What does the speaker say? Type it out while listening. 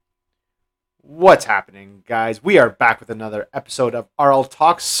What's happening, guys? We are back with another episode of RL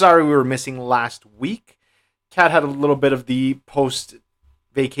Talks. Sorry we were missing last week. Kat had a little bit of the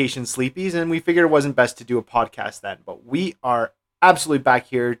post-vacation sleepies, and we figured it wasn't best to do a podcast then. But we are absolutely back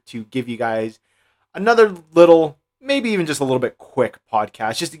here to give you guys another little, maybe even just a little bit quick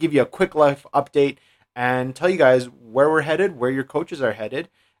podcast, just to give you a quick life update and tell you guys where we're headed, where your coaches are headed,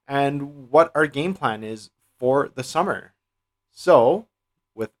 and what our game plan is for the summer. So,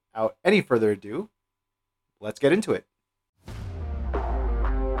 without any further ado, let's get into it.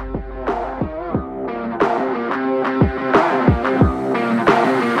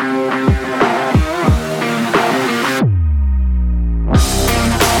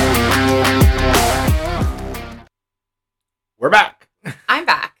 We're back. I'm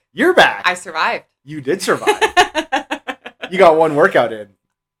back. You're back. I survived. You did survive. You got one workout in,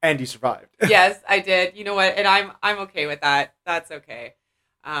 and you survived. Yes, I did. You know what? And I'm okay with that. That's okay.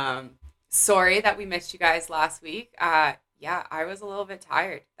 Sorry that we missed you guys last week. Yeah, I was a little bit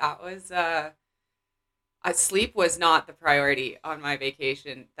tired. That was sleep was not the priority on my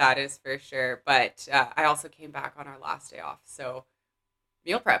vacation. That is for sure. But I also came back on our last day off, so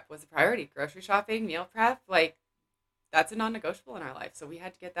meal prep was a priority. Grocery shopping, meal prep, that's a non-negotiable in our life. So we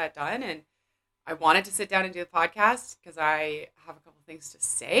had to get that done, and I wanted to sit down and do the podcast because I have a couple things to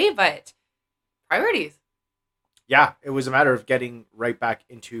say, but priorities. Yeah, it was a matter of getting right back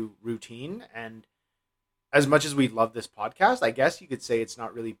into routine. And as much as we love this podcast, I guess you could say it's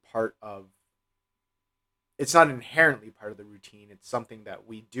not inherently part of the routine. It's something that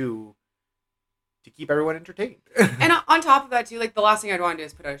we do to keep everyone entertained. And on top of that too, the last thing I'd want to do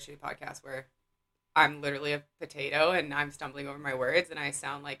is put out a shitty podcast where I'm literally a potato and I'm stumbling over my words and I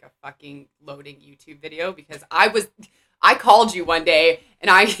sound like a fucking loading YouTube video because I called you one day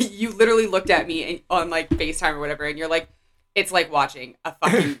and you literally looked at me on FaceTime or whatever and you're like, it's like watching a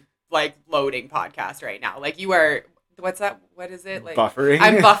fucking loading podcast right now. You are, what's that? What is it? Buffering.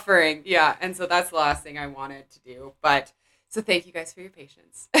 I'm buffering. Yeah. And so that's the last thing I wanted to do. But so thank you guys for your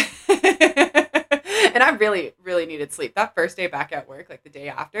patience. And I really, really needed sleep. That first day back at work, the day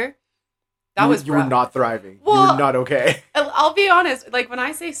after, you were not thriving. Well, you were not okay. I'll be honest. When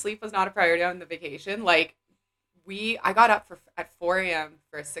I say sleep was not a priority on the vacation, I got up at 4 a.m.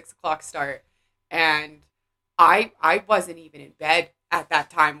 for a 6 o'clock start, and I wasn't even in bed at that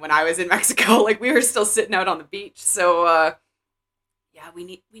time when I was in Mexico. We were still sitting out on the beach. So yeah, we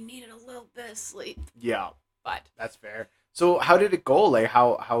needed a little bit of sleep. Yeah, but that's fair. So how did it go?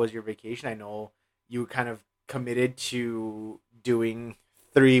 How was your vacation? I know you kind of committed to doing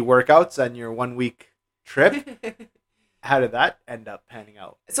 3 workouts on your 1 week trip. How did that end up panning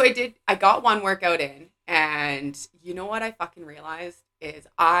out? So I got 1 workout in, and you know what I fucking realized is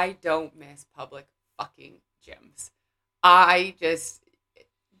I don't miss public fucking gyms. I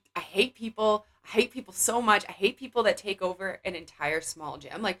hate people. I hate people so much. I hate people that take over an entire small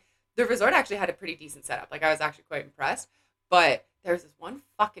gym. The resort actually had a pretty decent setup. I was actually quite impressed, but there's this one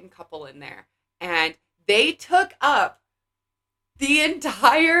fucking couple in there, and they took up the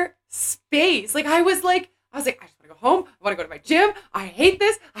entire space. I was like, I just want to go home. I want to go to my gym. I hate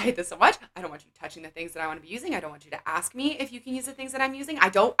this. I hate this so much. I don't want you touching the things that I want to be using. I don't want you to ask me if you can use the things that I'm using. I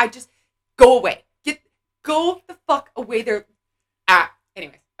just go away. Go the fuck away there.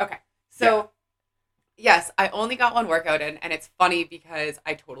 Anyways. Okay. So yes, I only got 1 workout in, and it's funny because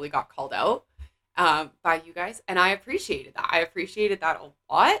I totally got called out by you guys, and I appreciated that. I appreciated that a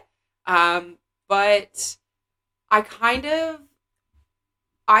lot. But I kind of,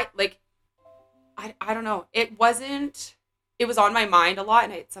 I don't know. It was on my mind a lot,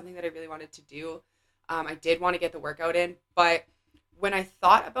 and it's something that I really wanted to do. I did want to get the workout in, but when I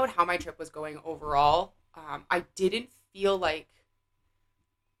thought about how my trip was going overall, I didn't feel like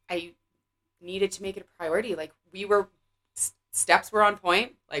I needed to make it a priority. Steps were on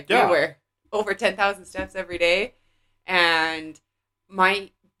point. We were over 10,000 steps every day. And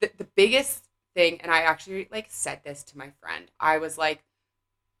the biggest thing, and I actually said this to my friend, I was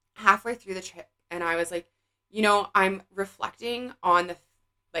halfway through the trip, and I was I'm reflecting on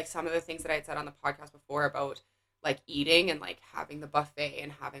some of the things that I had said on the podcast before about eating and having the buffet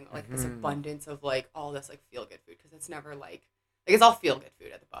and having this abundance of all this feel good food, because it's never it's all feel good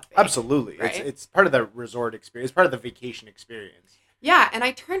food at the buffet. Absolutely. Right? It's part of the resort experience, part of the vacation experience. Yeah, and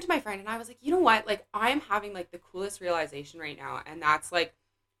I turned to my friend and I was like, you know what? I'm having the coolest realization right now, and that's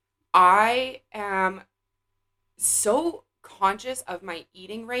I am so conscious of my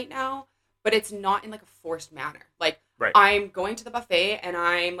eating right now, but it's not in a forced manner. Right. I'm going to the buffet and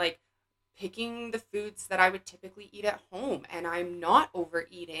I'm picking the foods that I would typically eat at home, and I'm not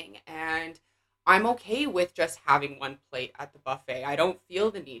overeating, and I'm okay with just having one plate at the buffet. I don't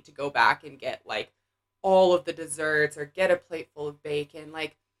feel the need to go back and get like all of the desserts or get a plate full of bacon.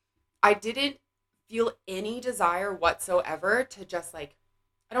 Like, I didn't feel any desire whatsoever to just like,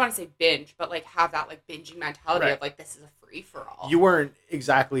 I don't want to say binge, but like have that like binging mentality Right. of like, this is a free for all. You weren't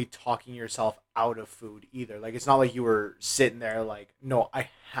exactly talking yourself out of food either. Like, it's not like you were sitting there like, no, I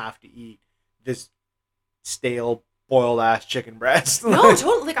have to eat this stale boiled ass chicken breast. No,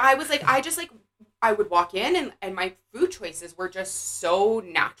 totally. Like, I was like, I just like, I would walk in and my food choices were just so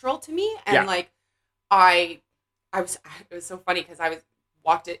natural to me. And Yeah. like, I was, it was so funny because I was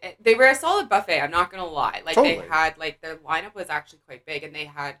walked it. They were a solid buffet. I'm not going to lie. Like, Totally. they had like, their lineup was actually quite big, and they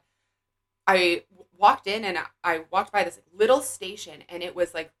had, I walked in and I walked by this little station, and it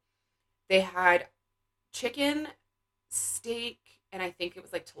was like, they had chicken, steak, and I think it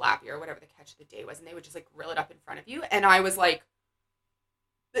was like tilapia or whatever the catch of the day was, and they would just like grill it up in front of you. And I was like,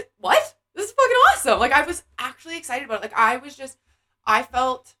 what? This is fucking awesome. Like, I was actually excited about it. Like, I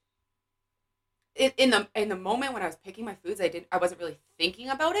felt it in the moment when I was picking my foods, I wasn't really thinking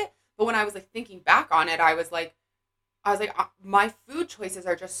about it. But when I was like thinking back on it, I was like, my food choices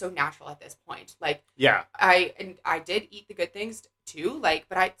are just so natural at this point. Like, Yeah. I did eat the good things too. Like,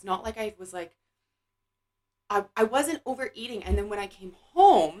 but it's not like I was like, I wasn't overeating. And then when I came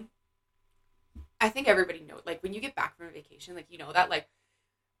home, I think everybody knows, like, when you get back from a vacation, like, you know that, like,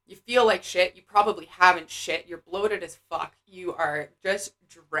 you feel like shit. You probably haven't shit. You're bloated as fuck. You are just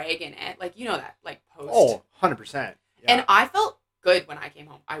dragging it. Like, you know that, like, post. Oh, 100%. Yeah. And I felt good when I came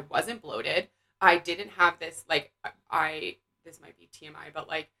home. I wasn't bloated. I didn't have this, like, this might be TMI, but,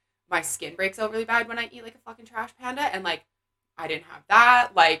 like, my skin breaks out really bad when I eat, like, a fucking trash panda. And, like, I didn't have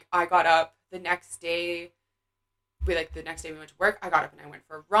that. Like, I got up the next day. The next day we went to work. I got up and I went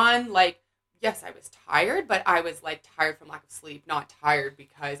for a run. Like, yes, I was tired, but I was like tired from lack of sleep, not tired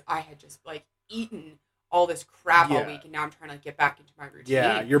because I had just like eaten all this crap all week, and now I'm trying to like, get back into my routine.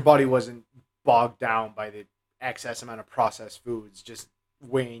 Yeah, your body wasn't bogged down by the excess amount of processed foods just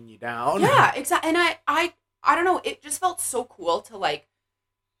weighing you down. Yeah, exactly. And I don't know, it just felt so cool to like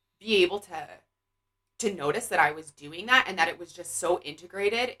be able to notice that I was doing that, and that it was just so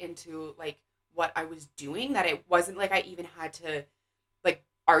integrated into like what I was doing that it wasn't like I even had to like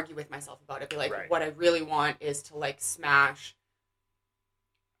argue with myself about it. Be like, Right. what I really want is to like smash,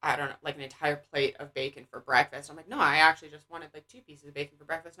 I don't know, like an entire plate of bacon for breakfast. I'm like, no, I actually just wanted like 2 pieces of bacon for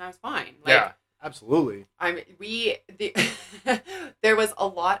breakfast, and I was fine. Like, Yeah, absolutely. There was a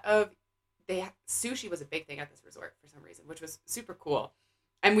lot of, sushi was a big thing at this resort for some reason, which was super cool.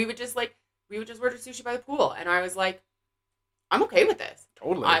 And we would just order sushi by the pool, and I was like, I'm okay with this.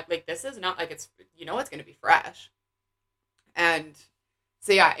 Totally. Like, this is not like, it's, you know, it's going to be fresh. And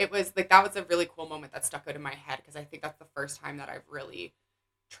so, yeah, it was like, that was a really cool moment that stuck out in my head, because I think that's the first time that I've really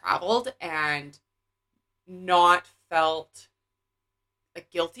traveled and not felt like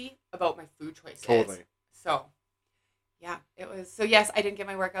guilty about my food choices. Totally. So, yeah, it was. So, yes, I didn't get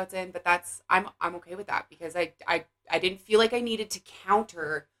my workouts in, but I'm okay with that, because I didn't feel like I needed to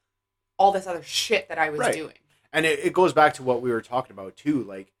counter all this other shit that I was doing. And it goes back to what we were talking about too.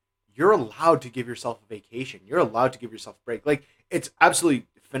 Like, you're allowed to give yourself a vacation. You're allowed to give yourself a break. Like, it's absolutely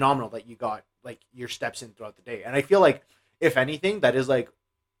phenomenal that you got like your steps in throughout the day. And I feel like, if anything, that is like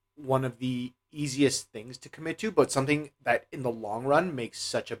one of the easiest things to commit to, but something that in the long run makes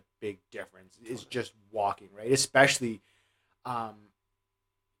such a big difference is just walking, right? Especially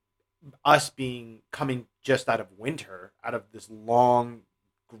us coming just out of winter, out of this long,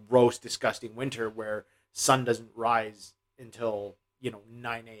 gross, disgusting winter where sun doesn't rise until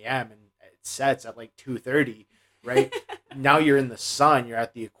 9 a.m. and it sets at like 2:30, right? Now you're in the sun, you're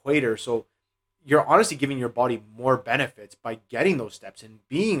at the equator, so you're honestly giving your body more benefits by getting those steps and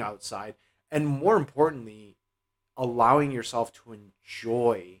being outside, and more importantly, allowing yourself to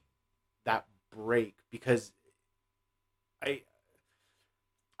enjoy that break. Because I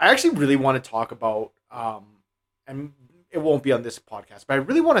actually really want to talk about and it won't be on this podcast, but I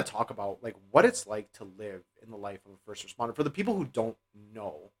really want to talk about like what it's like to live in the life of a first responder for the people who don't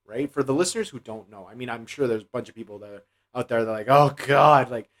know, right? For the listeners who don't know. I mean, I'm sure there's a bunch of people that are out there that are like, oh God,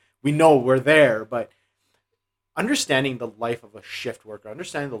 like we know we're there, but understanding the life of a shift worker,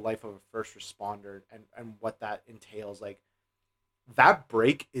 understanding the life of a first responder and what that entails, like that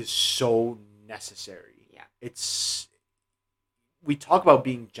break is so necessary. Yeah. We talk about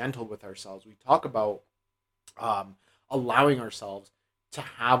being gentle with ourselves. We talk about allowing ourselves to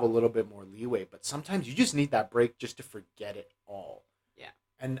have a little bit more leeway, but sometimes you just need that break just to forget it all. Yeah.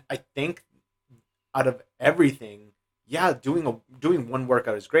 And I think out of everything, yeah, doing one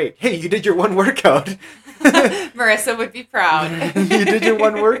workout is great. Hey, you did your one workout. Marissa would be proud. You did your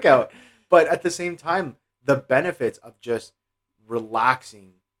one workout. But at the same time, the benefits of just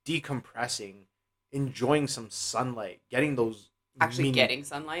relaxing, decompressing, enjoying some sunlight, getting those Actually getting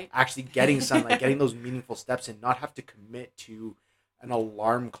sunlight. actually getting sunlight, getting those meaningful steps and not have to commit to an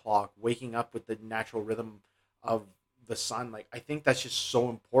alarm clock, waking up with the natural rhythm of the sun. Like I think that's just so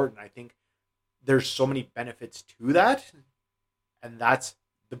important. I think there's so many benefits to that, and that's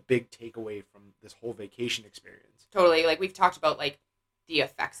the big takeaway from this whole vacation experience. Totally. Like we've talked about like the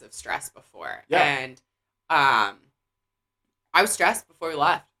effects of stress before. Yeah. And I was stressed before we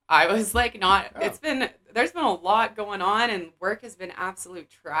left. I was like not there's been a lot going on and work has been absolute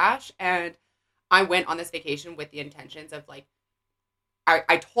trash. And I went on this vacation with the intentions of like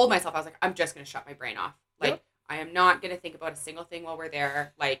I told myself, I was like, I'm just gonna shut my brain off. Like I am not gonna think about a single thing while we're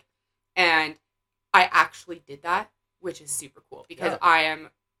there. Like, and I actually did that, which is super cool because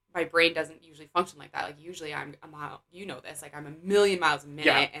my brain doesn't usually function like that. Like usually I'm a mile, you know this, like I'm a million miles a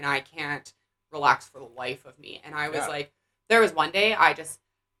minute and I can't relax for the life of me. And I was like, there was one day I just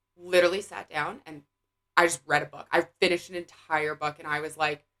literally sat down and I just read a book. I finished an entire book and I was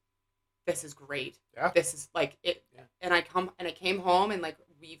like, this is great. Yeah. This is like it. Yeah. And I came home and like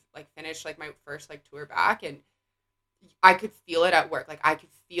we've like finished like my first like tour back and I could feel it at work. Like I could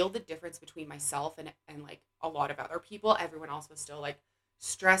feel the difference between myself and like a lot of other people. Everyone else was still like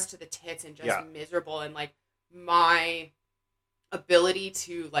stressed to the tits and just miserable. And like my ability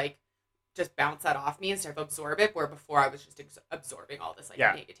to like just bounce that off me instead of absorb it, where before I was just absorbing all this like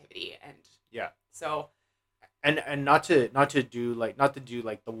negativity and so. And not to do like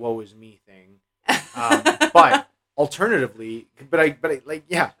the woe is me thing, but alternatively, but I like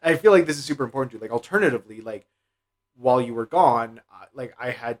I feel like this is super important too. Like alternatively, like while you were gone, like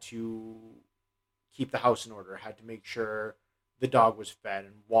I had to keep the house in order. I had to make sure the dog was fed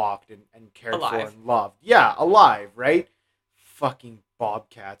and walked and cared for and loved. Yeah, alive, right? Fucking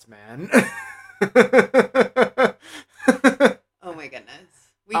bobcats, man. Oh my goodness.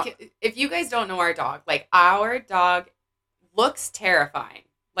 If you guys don't know our dog looks terrifying.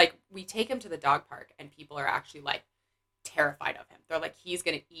 Like we take him to the dog park and people are actually like terrified of him. They're like, he's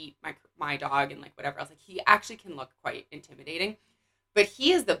gonna eat my dog and like whatever else. Like he actually can look quite intimidating, but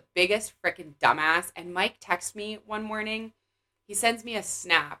he is the biggest freaking dumbass. And Mike texted me one morning. He sends me a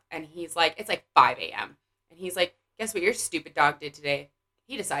snap and he's like, it's like 5 a.m. and he's like, guess what your stupid dog did today?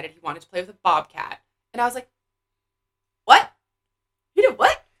 He decided he wanted to play with a bobcat. And I was like, what? He did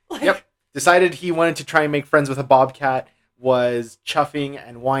what? Like, decided he wanted to try and make friends with a bobcat, was chuffing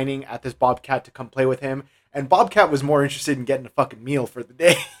and whining at this bobcat to come play with him, and bobcat was more interested in getting a fucking meal for the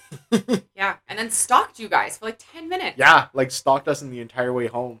day. Yeah, and then stalked you guys for like 10 minutes. Yeah, like stalked us in the entire way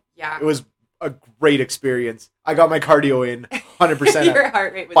home. Yeah. It was a great experience. I got my cardio in 100%. Your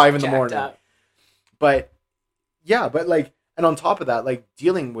heart rate was 5 in the morning. Up. But yeah, but like, and on top of that, like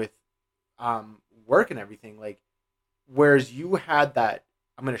dealing with work and everything, like whereas you had that,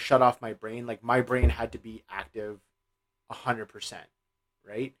 I'm going to shut off my brain. Like my brain had to be active 100%.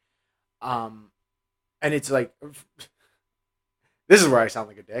 Right. And it's like, this is where I sound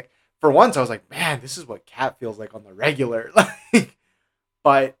like a dick. For once I was like, man, this is what Kat feels like on the regular. Like,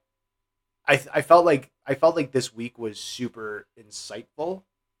 but I felt like this week was super insightful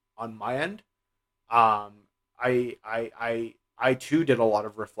on my end. I too did a lot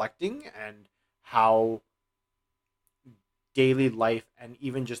of reflecting and how daily life and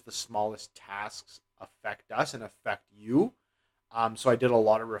even just the smallest tasks affect us and affect you. So I did a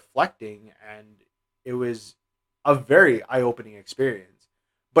lot of reflecting and it was a very eye-opening experience,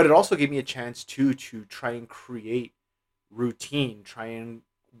 but it also gave me a chance to try and create routine, try and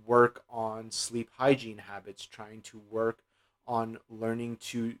work on sleep hygiene habits, trying to work on learning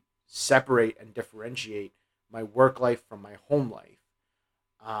to separate and differentiate my work life from my home life.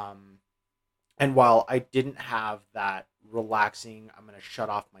 And while I didn't have that relaxing, I'm going to shut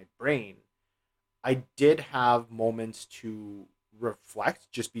off my brain, I did have moments to reflect,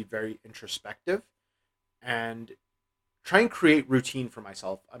 just be very introspective and try and create routine for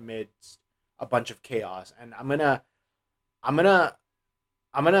myself amidst a bunch of chaos. And I'm going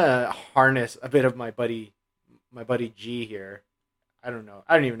to harness a bit of my buddy G here. I don't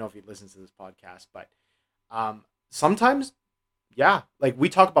even know if he listens to this podcast, but sometimes, like we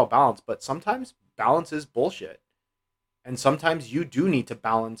talk about balance, but sometimes balance is bullshit. And sometimes you do need to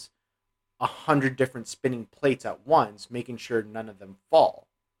balance 100 different spinning plates at once, making sure none of them fall.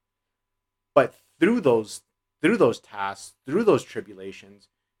 But through those tasks, through those tribulations,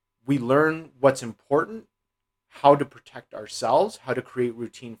 we learn what's important, how to protect ourselves, how to create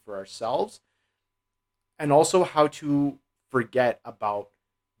routine for ourselves, and also how to forget about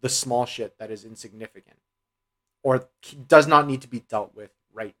the small shit that is insignificant or does not need to be dealt with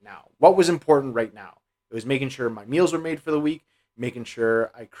right now. What was important right now? It was making sure my meals were made for the week, making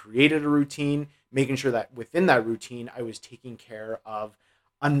sure I created a routine, making sure that within that routine I was taking care of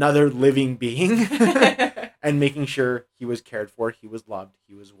another living being and making sure he was cared for, he was loved,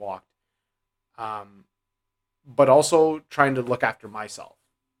 he was walked. But also trying to look after myself.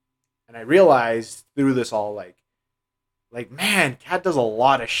 And I realized through this all, like, man, Kat does a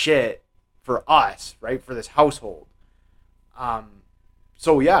lot of shit for us, right? For this household.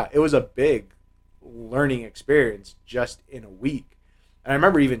 So yeah, it was a big learning experience just in a week. And I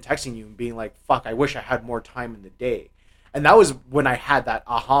remember even texting you and being like, fuck, I wish I had more time in the day. And that was when I had that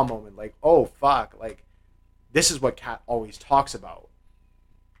aha moment, like, oh fuck, like, this is what Kat always talks about.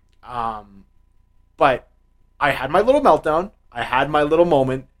 But I had my little meltdown. I had my little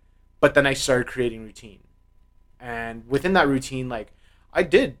moment, but then I started creating routine. And within that routine, like, I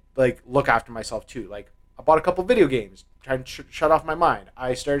did, like, look after myself too. Like, I bought a couple video games, trying to shut off my mind.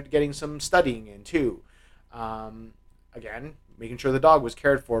 I started getting some studying in too. Again, making sure the dog was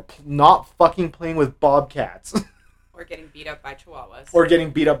cared for, not fucking playing with bobcats. Or getting beat up by chihuahuas.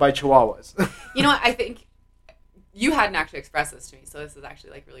 You know what? I think you hadn't actually expressed this to me, so this is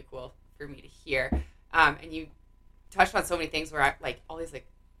actually, like, really cool for me to hear. And you touched on so many things where I, like, all these, like,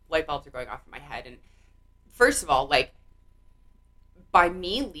 light bulbs are going off in my head. And first of all, like, by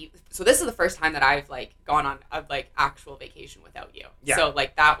me leave, so this is the first time that I've, like, gone on a, like, actual vacation without you. Yeah. So,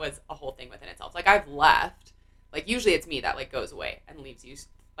 like, that was a whole thing within itself. Like, I've left. Like, usually it's me that, like, goes away and leaves you,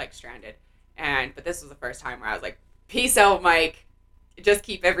 like, stranded. But this was the first time where I was like, peace out, Mike. Just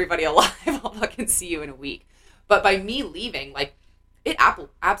keep everybody alive. I'll fucking see you in a week. But by me leaving, like, it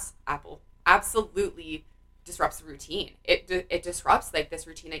absolutely disrupts the routine. It disrupts, like, this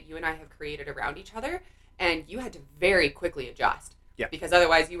routine that you and I have created around each other, and you had to very quickly adjust. Yeah. Because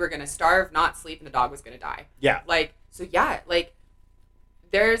otherwise you were going to starve, not sleep, and the dog was going to die. Yeah. Like, so yeah, like,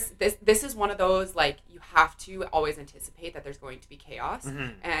 there's this is one of those, like, you have to always anticipate that there's going to be chaos.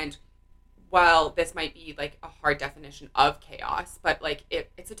 Mm-hmm. And while this might be, like, a hard definition of chaos, but, like,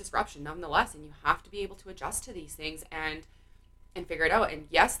 it's a disruption nonetheless, and you have to be able to adjust to these things and figure it out. And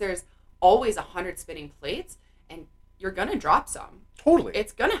yes, there's always 100 spinning plates, and you're gonna drop some. Totally,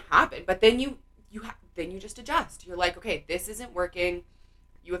 it's gonna happen. But then you just adjust. You're like, okay, this isn't working.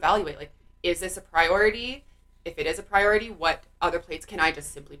 You evaluate, like, is this a priority? If it is a priority, what other plates can I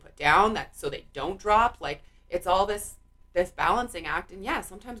just simply put down that so they don't drop? Like, it's all this balancing act. And yeah,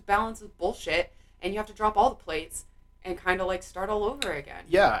 sometimes balance is bullshit, and you have to drop all the plates and kind of, like, start all over again.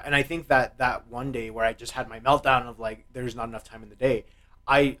 Yeah, and I think that one day where I just had my meltdown of, like, there's not enough time in the day,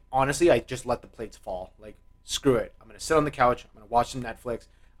 I just let the plates fall. Like, screw it. I'm going to sit on the couch. I'm going to watch some Netflix.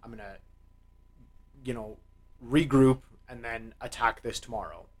 I'm going to, regroup and then attack this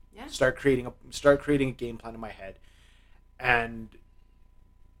tomorrow. Yeah. Start creating a game plan in my head. And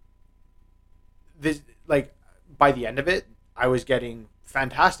this, like, by the end of it, I was getting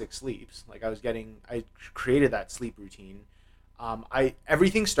fantastic sleeps. Like, I created that sleep routine.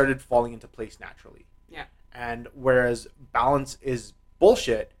 Everything started falling into place naturally. Yeah. And whereas balance is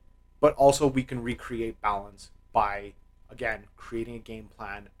bullshit, but also we can recreate balance by, again, creating a game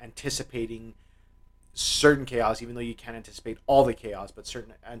plan, anticipating certain chaos, even though you can't anticipate all the chaos, but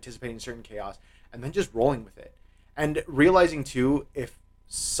anticipating certain chaos, and then just rolling with it. And realizing too, if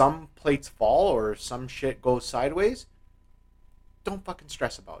some plates fall or some shit goes sideways, don't fucking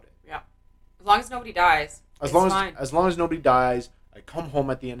stress about it. Yeah. As long as nobody dies. As long as nobody dies, I come home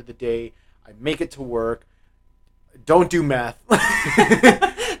at the end of the day, I make it to work, don't do meth.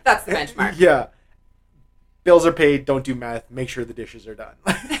 That's the benchmark. Yeah. Bills are paid, don't do meth, make sure the dishes are done.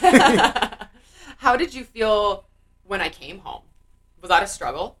 How did you feel when I came home? Was that a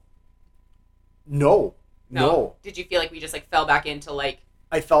struggle? No. Did you feel like we just, like, fell back into, like...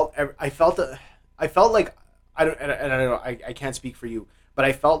 I felt like, I don't know, I can't speak for you, but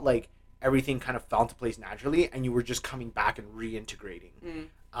I felt like everything kind of fell into place naturally, and you were just coming back and reintegrating.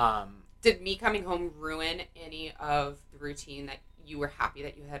 Did me coming home ruin any of the routine that you were happy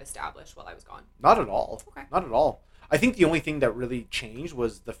that you had established while I was gone? Not at all. Okay. Not at all. I think the only thing that really changed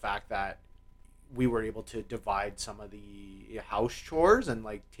was the fact that we were able to divide some of the house chores and,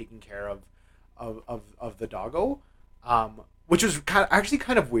 like, taking care of the doggo, which was actually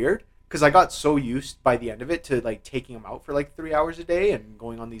kind of weird, because I got so used by the end of it to, like, taking him out for, like, 3 hours a day and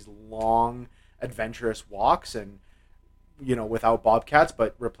going on these long adventurous walks and, without bobcats,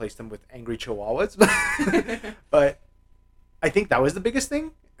 but replaced them with angry chihuahuas. But I think that was the biggest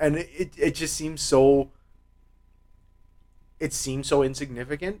thing, and it just seemed so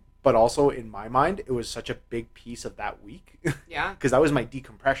insignificant. But also, in my mind, it was such a big piece of that week. Yeah. Because that was my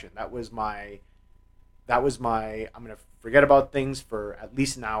decompression. That was my that was my, I'm going to forget about things for at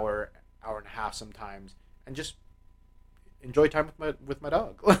least an hour, hour and a half sometimes, and just enjoy time with my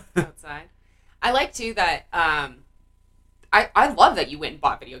dog. Outside. I like too that I love that you went and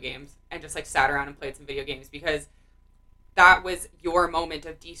bought video games and just like sat around and played some video games, because that was your moment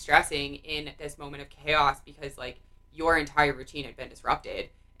of de-stressing in this moment of chaos, because like your entire routine had been disrupted.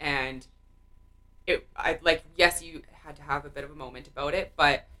 And yes, you had to have a bit of a moment about it,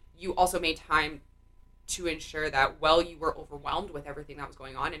 but you also made time to ensure that while you were overwhelmed with everything that was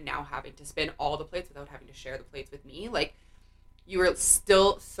going on and now having to spin all the plates without having to share the plates with me, like you were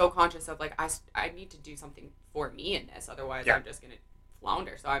still so conscious of like, I need to do something for me in this, otherwise I'm just going to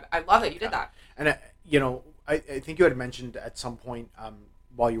flounder. So I love that you did that. And I think you had mentioned at some point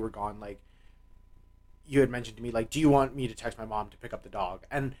while you were gone, like you had mentioned to me, like, do you want me to text my mom to pick up the dog?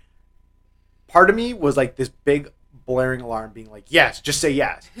 And part of me was like this big blaring alarm being like, yes, just say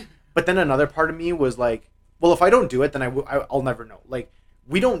yes. But then another part of me was like, well, if I don't do it, then I'll never know. Like,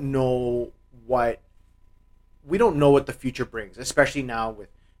 we don't know what the future brings, especially now with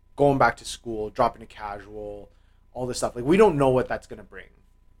going back to school, dropping to casual, all this stuff. Like, we don't know what that's going to bring.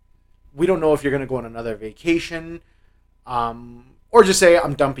 We don't know if you're going to go on another vacation, or just say,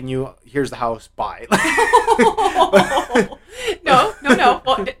 I'm dumping you. Here's the house. Bye. No.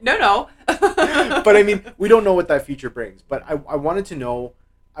 Well, no. But I mean, we don't know what that future brings. But I wanted to know.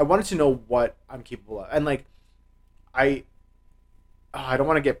 I wanted to know what I'm capable of. And like, I don't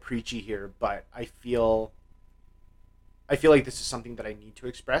want to get preachy here, but I feel like this is something that I need to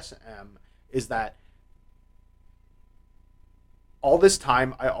express. Is that all this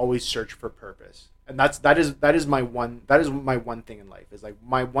time I always search for purpose, and that is my one thing in life. Is like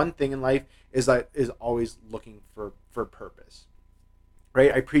my one thing in life is always looking for purpose,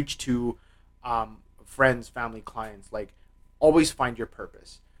 right? I preach to friends, family, clients, like, always find your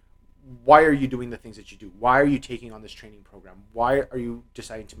purpose. Why are you doing the things that you do? Why are you taking on this training program? Why are you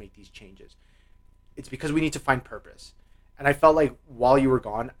deciding to make these changes? It's because we need to find purpose. And I felt like while you were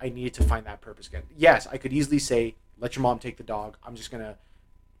gone, I needed to find that purpose again. Yes, I could easily say, let your mom take the dog. I'm just going to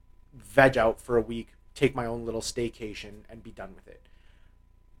veg out for a week, take my own little staycation, and be done with it.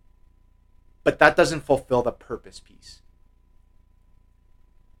 But that doesn't fulfill the purpose piece.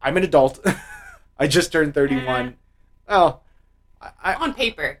 I'm an adult. I just turned 31. Well, on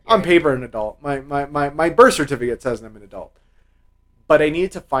paper. On paper, an adult. My birth certificate says I'm an adult. But I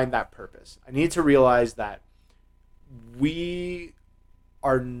needed to find that purpose. I needed to realize that we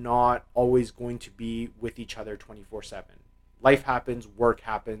are not always going to be with each other 24/7. Life happens, work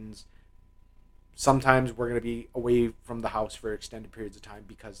happens. Sometimes we're going to be away from the house for extended periods of time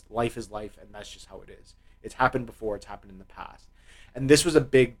because life is life, and that's just how it is. It's happened before, it's happened in the past. And this was a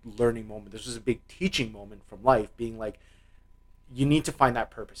big learning moment. This was a big teaching moment from life, being like, you need to find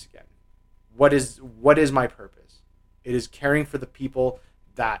that purpose again. What is my purpose? It is caring for the people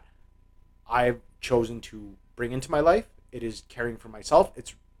that I've chosen to bring into my life. It is caring for myself.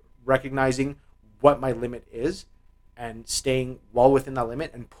 It's recognizing what my limit is and staying well within that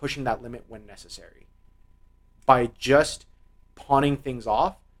limit and pushing that limit when necessary. By just pawning things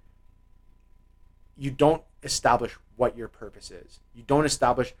off, you don't establish what your purpose is. You don't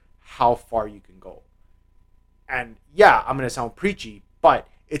establish how far you can go. And yeah, I'm going to sound preachy, but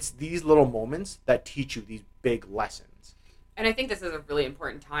it's these little moments that teach you these big lessons. And I think this is a really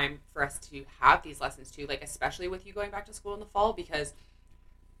important time for us to have these lessons too, like especially with you going back to school in the fall, because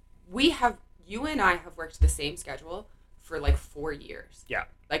you and I have worked the same schedule for like 4 years. Yeah.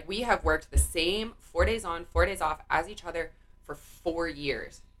 Like we have worked the same 4 days on, 4 days off as each other for 4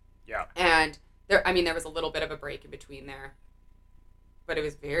 years. Yeah. And there was a little bit of a break in between there, but it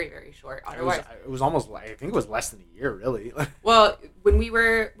was very, very short. Otherwise, it was almost, I think it was less than a year, really. Well, when we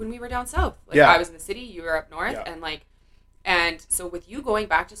were down south, like I was in the city, you were up north, and so with you going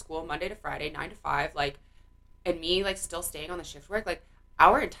back to school Monday to Friday, 9 to 5, like, and me like still staying on the shift work, like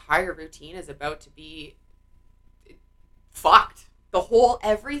our entire routine is about to be fucked.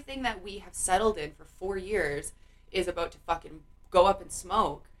 Everything that we have settled in for 4 years is about to fucking go up in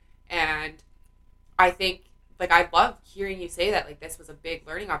smoke. And I think, like, I love hearing you say that, like, this was a big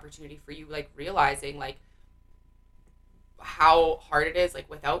learning opportunity for you, like, realizing, like, how hard it is, like,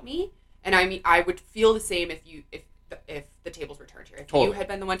 without me. And I mean, I would feel the same if the tables were turned here. If you had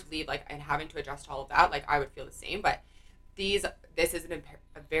been the one to leave, like, and having to adjust to all of that, like, I would feel the same. But this is a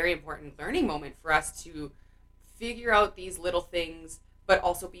very important learning moment for us to figure out these little things, but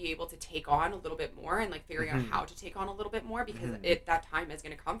also be able to take on a little bit more and, like, figuring out how to take on a little bit more, because that time is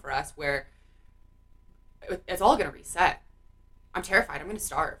going to come for us where it's all going to reset. I'm terrified. I'm going to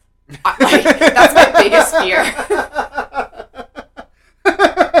starve. That's my biggest fear.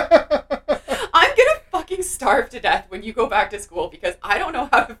 I'm going to starve to death when you go back to school because I don't know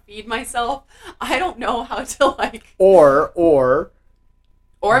how to feed myself. I don't know how to like. Or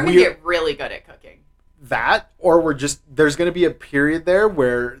I'm gonna get really good at cooking. That, or there's gonna be a period there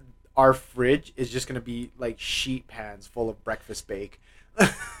where our fridge is just gonna be like sheet pans full of breakfast bake.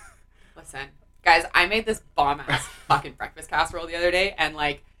 Listen, guys, I made this bomb ass fucking breakfast casserole the other day, and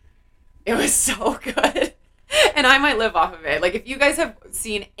like, it was so good. And I might live off of it. Like, if you guys have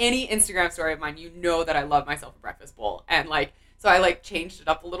seen any Instagram story of mine, you know that I love myself a breakfast bowl. And, like, so I, like, changed it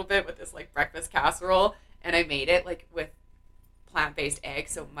up a little bit with this, like, breakfast casserole. And I made it, like, with plant-based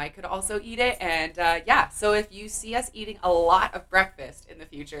eggs so Mike could also eat it. And, yeah, so if you see us eating a lot of breakfast in the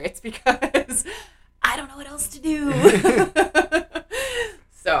future, it's because I don't know what else to do.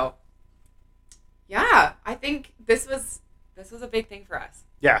 So, yeah, I think this was a big thing for us.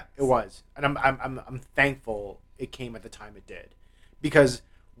 Yeah, it was, and I'm thankful it came at the time it did, because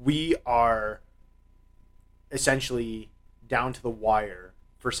we are essentially down to the wire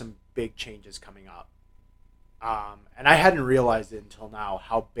for some big changes coming up, and I hadn't realized it until now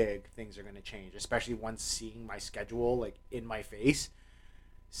how big things are going to change, especially once seeing my schedule like in my face,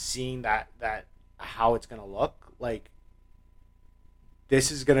 seeing that how it's going to look like. This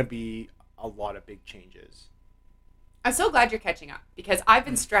is going to be a lot of big changes. I'm so glad you're catching up because I've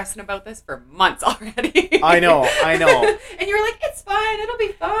been stressing about this for months already. I know. And you're like, it's fine, it'll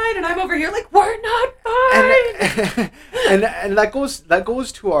be fine, and I'm over here like, we're not fine. And that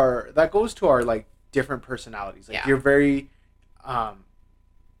goes to our like different personalities. Like you're very cold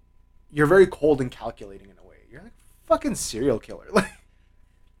and calculating in a way. You're like fucking serial killer. Like,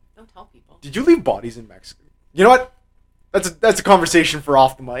 don't tell people. Did you leave bodies in Mexico? You know what? That's a conversation for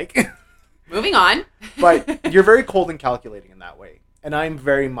off the mic. Moving on. But you're very cold and calculating in that way. And I'm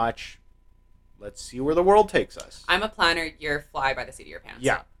very much, let's see where the world takes us. I'm a planner, you're fly by the seat of your pants.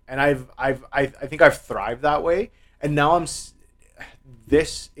 Yeah. And I think I've thrived that way. And now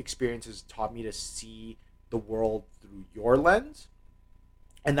this experience has taught me to see the world through your lens.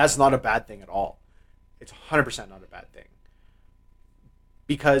 And that's not a bad thing at all. It's 100% not a bad thing.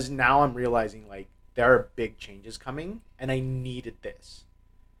 Because now I'm realizing like there are big changes coming and I needed this.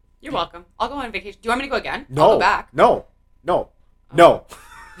 You're welcome. I'll go on vacation. Do you want me to go again? No. I'll go back. No. No. No.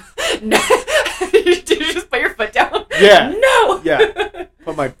 Did you just put your foot down? Yeah. No. Yeah.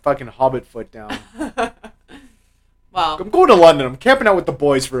 Put my fucking hobbit foot down. Well. I'm going to London. I'm camping out with the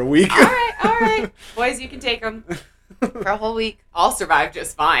boys for a week. All right. Boys, you can take them for a whole week. I'll survive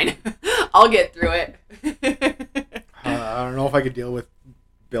just fine. I'll get through it. I don't know if I could deal with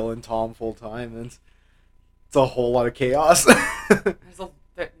Bill and Tom full time. It's a whole lot of chaos.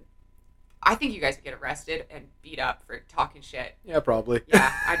 I think you guys would get arrested and beat up for talking shit. Yeah, probably.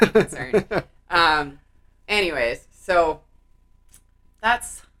 Yeah, I'd be concerned. Anyways, so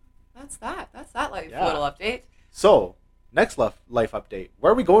that's that. That's that little update. So, next life update.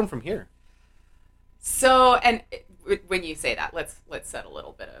 Where are we going from here? So, and when you say that, let's set a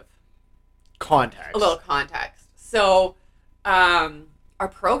little bit of context. A little context. So, our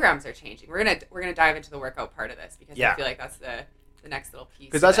programs are changing. We're gonna dive into the workout part of this because I feel like that's the next little piece.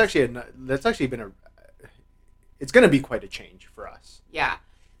 Because that's actually been it's going to be quite a change for us. Yeah.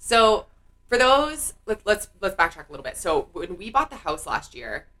 So for those, let's backtrack a little bit. So when we bought the house last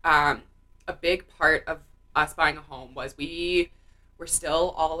year, a big part of us buying a home was we were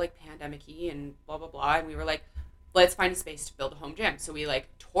still all like pandemic-y and blah blah blah, and we were like, let's find a space to build a home gym. So we like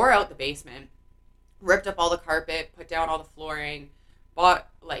tore out the basement, ripped up all the carpet, put down all the flooring, bought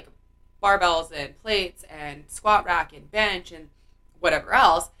like barbells and plates and squat rack and bench and whatever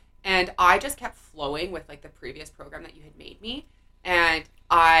else, and I just kept flowing with like the previous program that you had made me, and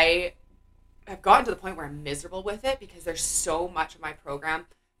I have gotten to the point where I'm miserable with it because there's so much of my program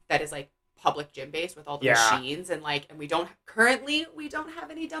that is like public gym based with all the machines and we don't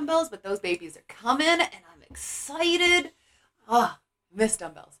have any dumbbells, but those babies are coming and I'm excited. Miss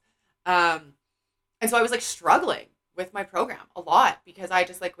dumbbells. And so I was like struggling with my program a lot because I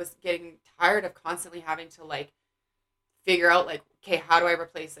just like was getting tired of constantly having to like figure out like, okay, how do I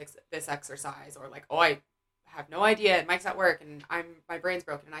replace this exercise? Or like, oh, I have no idea and Mike's at work and my brain's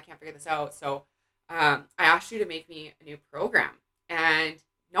broken and I can't figure this out. So I asked you to make me a new program. And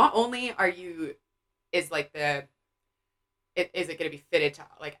not only is it going to be fitted to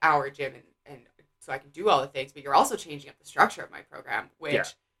like our gym and so I can do all the things, but you're also changing up the structure of my program,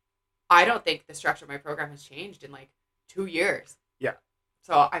 which I don't think the structure of my program has changed in like 2 years. Yeah.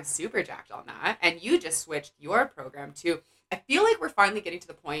 So I'm super jacked on that. And you just switched your program too. I feel like we're finally getting to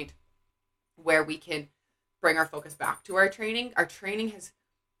the point where we can bring our focus back to our training. Our training has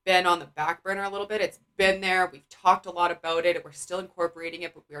been on the back burner a little bit. It's been there. We've talked a lot about it. We're still incorporating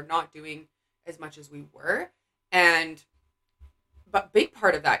it, but we are not doing as much as we were. And but big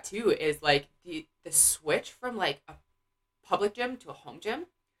part of that too is like the switch from like a public gym to a home gym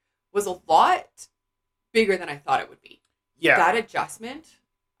was a lot bigger than I thought it would be. Yeah. That adjustment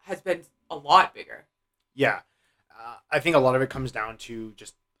has been a lot bigger. Yeah. I think a lot of it comes down to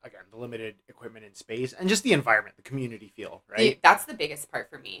just, again, the limited equipment and space and just the environment, the community feel, right? That's the biggest part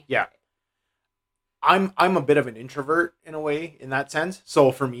for me. Yeah. I'm a bit of an introvert in a way in that sense.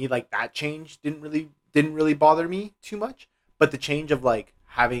 So for me, like that change didn't really bother me too much. But the change of like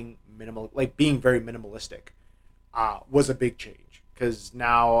having minimal, like being very minimalistic, was a big change because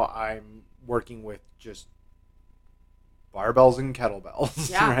now I'm working with just barbells and kettlebells,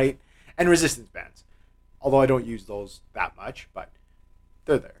 Yeah. right? And resistance bands. Although I don't use those that much, but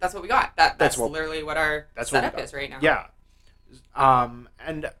they're there. That's what we got. That's literally what our setup is right now. Yeah.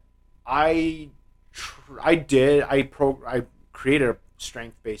 And I created a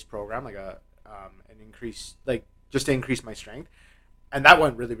strength-based program, like just to increase my strength, and that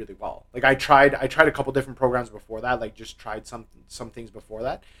went really, really well. Like I tried a couple different programs before that, like just tried some things before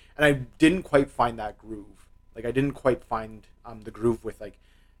that, and I didn't quite find that groove. Like I didn't quite find the groove with like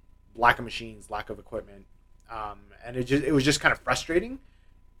lack of machines, lack of equipment, and it was just kind of frustrating.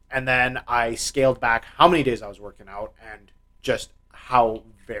 And then I scaled back how many days I was working out and just how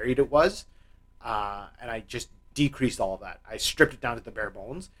varied it was. And I just decreased all of that. I stripped it down to the bare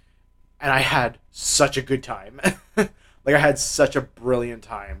bones. And I had such a good time. Like I had such a brilliant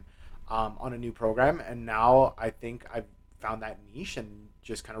time on a new program. And now I think I've found that niche and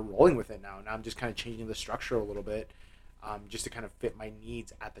just kind of rolling with it now. Now I'm just kind of changing the structure a little bit just to kind of fit my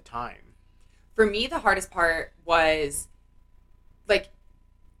needs at the time. For me, the hardest part was like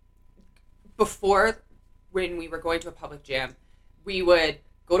before, when we were going to a public gym, we would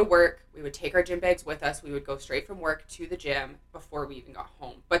go to work, we would take our gym bags with us, we would go straight from work to the gym before we even got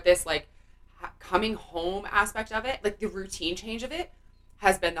home. But this like coming home aspect of it, like the routine change of it,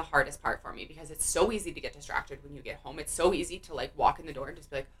 has been the hardest part for me because it's so easy to get distracted when you get home. It's so easy to like walk in the door and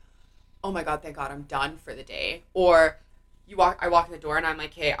just be like, oh my God, thank God I'm done for the day. Or I walk in the door and I'm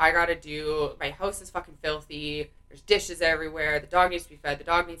like, hey, I gotta do, my house is fucking filthy. There's dishes everywhere. The dog needs to be fed. The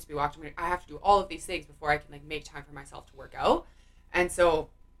dog needs to be walked. I have to do all of these things before I can like make time for myself to work out. And so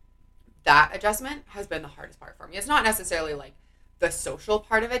that adjustment has been the hardest part for me. It's not necessarily like the social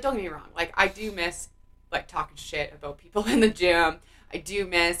part of it. Don't get me wrong. Like I do miss like talking shit about people in the gym. I do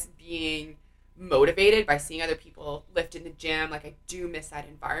miss being motivated by seeing other people lift in the gym. Like I do miss that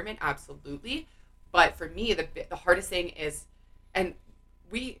environment. Absolutely. But for me, the hardest thing is, and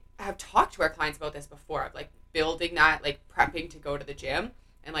we have talked to our clients about this before, of like building that, like prepping to go to the gym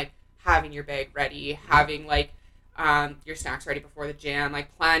and like having your bag ready, having like your snacks ready before the gym,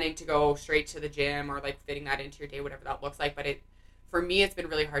 like planning to go straight to the gym or like fitting that into your day, whatever that looks like. But for me, it's been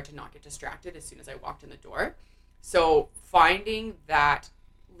really hard to not get distracted as soon as I walked in the door. So finding that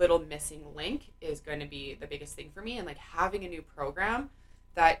little missing link is going to be the biggest thing for me. And like having a new program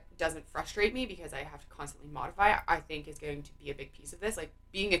that doesn't frustrate me because I have to constantly modify, I think is going to be a big piece of this. Like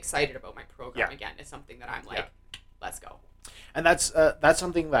being excited about my program again is something that I'm like, let's go. And that's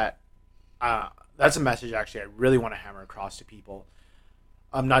something that, that's a message actually I really want to hammer across to people.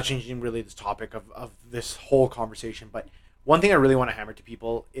 I'm not changing really this topic of this whole conversation, but one thing I really want to hammer to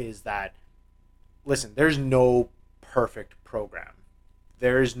people is that, listen, there's no perfect program.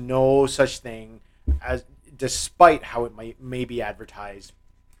 There's no such thing as, despite how it may be advertised,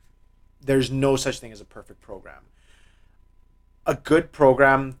 there's no such thing as a perfect program. A good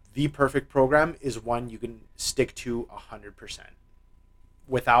program, the perfect program, is one you can stick to 100%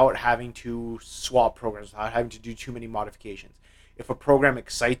 without having to swap programs, without having to do too many modifications. If a program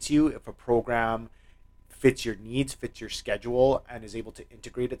excites you, if a program fits your needs, fits your schedule, and is able to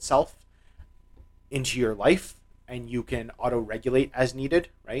integrate itself into your life, and you can auto-regulate as needed,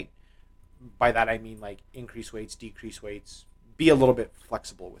 right? By that I mean like increase weights, decrease weights, be a little bit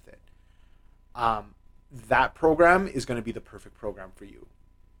flexible with it. That program is going to be the perfect program for you.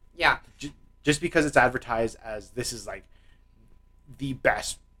 Yeah. Just because it's advertised as this is like the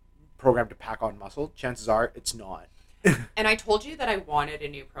best program to pack on muscle, chances are it's not. And I told you that I wanted a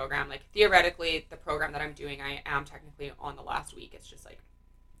new program. Like theoretically, the program that I'm doing, I am technically on the last week. It's just like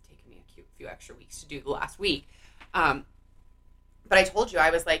taking me a few extra weeks to do the last week. But I told you, I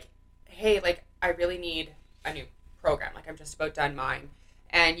was like, hey, like I really need a new program. Like I'm just about done mine.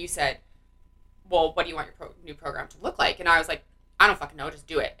 And you said, well, what do you want your new program to look like? And I was like, I don't fucking know, just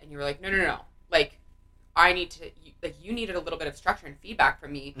do it. And you were like, no. Like I need to, you needed a little bit of structure and feedback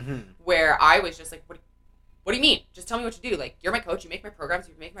from me, where I was just like, what do you mean? Just tell me what to do. Like, you're my coach. You make my programs.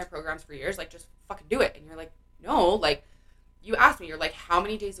 You've made my programs for years. Like, just fucking do it. And you're like, no, like, you asked me, you're like, how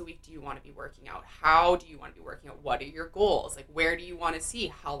many days a week do you want to be working out? How do you want to be working out? What are your goals? Like, where do you want to see?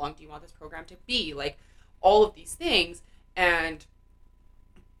 How long do you want this program to be? Like, all of these things. And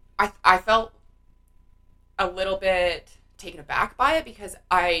I felt a little bit taken aback by it because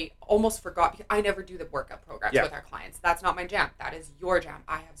I almost forgot, because I never do the workout programs with our clients. That's not my jam. That is your jam.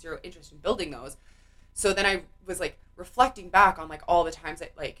 I have zero interest in building those. So then I was like reflecting back on like all the times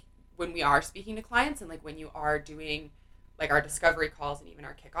that like when we are speaking to clients and like when you are doing like our discovery calls and even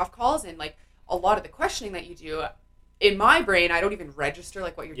our kickoff calls, and like a lot of the questioning that you do in my brain, I don't even register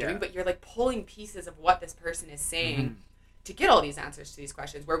like what you're doing, but you're like pulling pieces of what this person is saying to get all these answers to these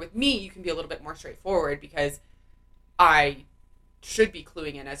questions. Where with me, you can be a little bit more straightforward because I should be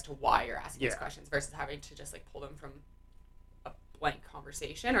cluing in as to why you're asking these questions versus having to just like pull them from a blank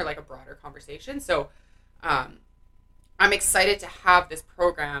conversation or like a broader conversation. So I'm excited to have this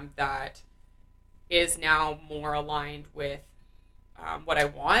program that is now more aligned with what I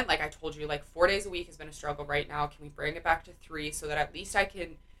want. Like I told you, like 4 days a week has been a struggle right now. Can we bring it back to 3 so that at least I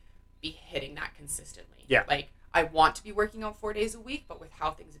can be hitting that consistently? Yeah. Like I want to be working out 4 days a week, but with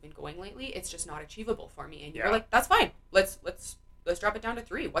how things have been going lately, it's just not achievable for me. And you're like, that's fine. Let's drop it down to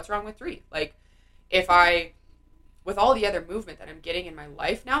 3. What's wrong with 3? Like if I, with all the other movement that I'm getting in my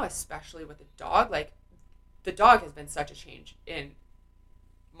life now, especially with the dog, like the dog has been such a change in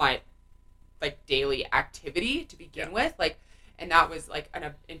my like daily activity to begin with. Like, and that was like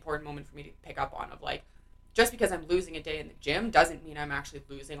an important moment for me to pick up on of like, just because I'm losing a day in the gym doesn't mean I'm actually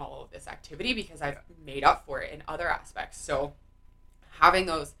losing all of this activity because I've made up for it in other aspects. So having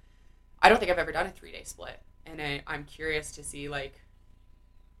those, I don't think I've ever done a 3-day split. And I'm curious to see like,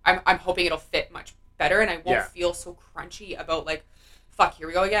 I'm hoping it'll fit much better and I won't feel so crunchy about like, fuck, here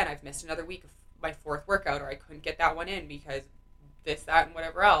we go again. I've missed another week of my 4th workout, or I couldn't get that one in because this, that, and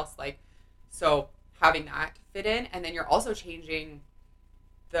whatever else. Like, so having that fit in, and then you're also changing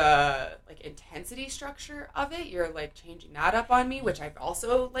the like intensity structure of it. You're like changing that up on me, which I've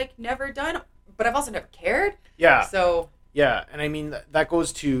also like never done, but I've also never cared. Yeah. So yeah, and I mean that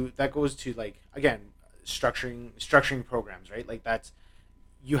goes to like again structuring programs, right? Like that's,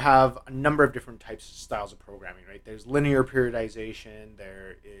 you have a number of different types of styles of programming, right? There's linear periodization.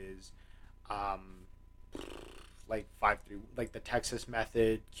 There is like 5-3, like the Texas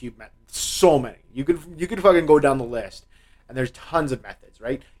method, cube method, so many. You could fucking go down the list, and there's tons of methods,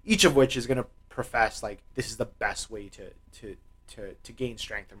 right? Each of which is going to profess like this is the best way to gain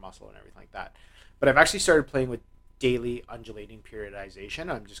strength or muscle and everything like that. But I've actually started playing with daily undulating periodization.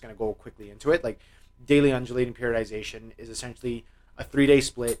 I'm just going to go quickly into it. Like daily undulating periodization is essentially a 3-day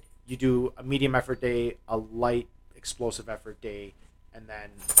split. You do a medium effort day, a light explosive effort day, and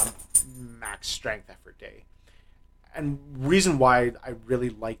then a max strength effort day. And reason why I really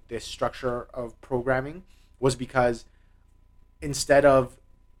like this structure of programming was because instead of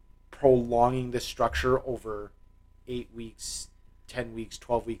prolonging this structure over 8 weeks, 10 weeks,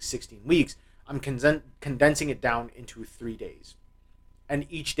 12 weeks, 16 weeks, I'm condensing it down into 3 days. And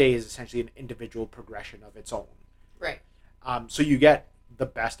each day is essentially an individual progression of its own. Right. So you get the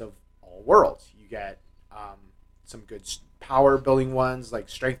best of all worlds. You get some good power building ones, like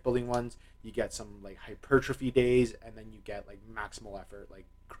strength building ones. You get some like hypertrophy days, and then you get like maximal effort, like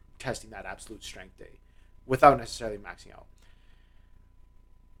testing that absolute strength day without necessarily maxing out.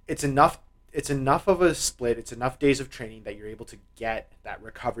 It's enough of a split. It's enough days of training that you're able to get that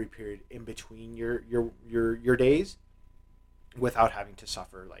recovery period in between your days without having to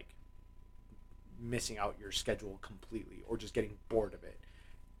suffer like missing out your schedule completely or just getting bored of it.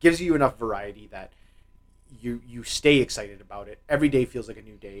 Gives you enough variety that you stay excited about it. Every day feels like a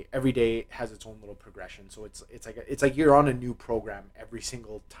new day. Every day has its own little progression. So it's like you're on a new program every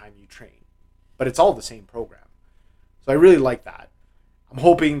single time you train, but it's all the same program. So I really like that. I'm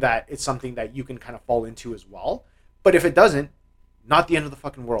hoping that it's something that you can kind of fall into as well. But if it doesn't, not the end of the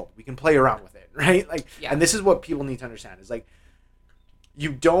fucking world. We can play around with it, right? Like, and this is what people need to understand is like,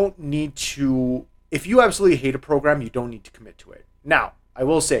 you don't need to, if you absolutely hate a program, you don't need to commit to it. Now, I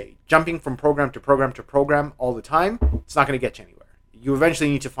will say, jumping from program to program to program all the time, it's not going to get you anywhere. You eventually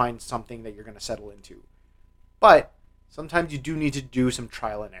need to find something that you're going to settle into. But sometimes you do need to do some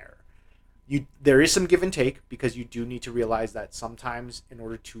trial and error. There is some give and take because you do need to realize that sometimes in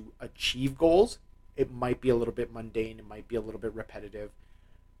order to achieve goals, it might be a little bit mundane, it might be a little bit repetitive.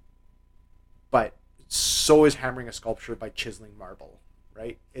 But so is hammering a sculpture by chiseling marble,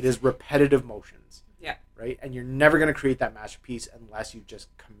 right? It is repetitive motions. Yeah. Right? And you're never going to create that masterpiece unless you just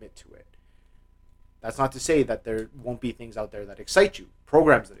commit to it. That's not to say that there won't be things out there that excite you,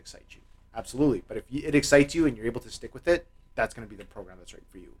 programs that excite you. Absolutely. But if it excites you and you're able to stick with it, that's going to be the program that's right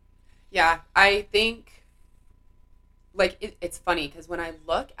for you. Yeah, I think like it's funny because when I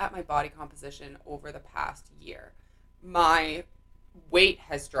look at my body composition over the past year, my weight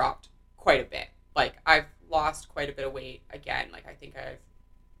has dropped quite a bit. Like I've lost quite a bit of weight again. Like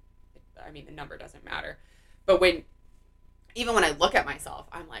I mean, the number doesn't matter. But even when I look at myself,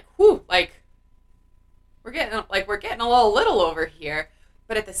 I'm like, whew, like we're getting a little over here.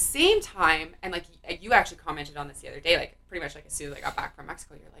 But at the same time, and like you actually commented on this the other day, like pretty much like as soon as I got back from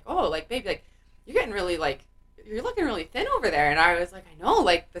Mexico, you're like, oh, like baby, like you're getting really like you're looking really thin over there. And I was like, I know,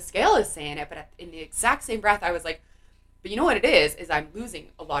 like the scale is saying it, but in the exact same breath, I was like, but you know what it is I'm losing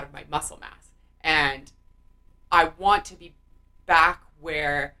a lot of my muscle mass, and I want to be back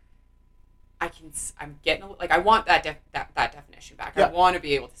where I'm getting like I want that definition back. Yeah. I want to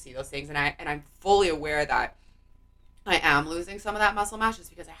be able to see those things, and I'm fully aware that I am losing some of that muscle mass just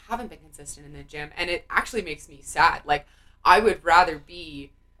because I haven't been consistent in the gym, and it actually makes me sad. Like I would rather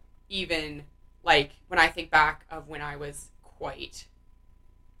be even like when I think back of when I was quite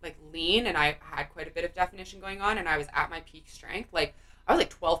like lean and I had quite a bit of definition going on and I was at my peak strength, like I was like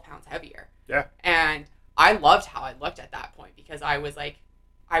 12 pounds heavier. Yeah. And I loved how I looked at that point because I was like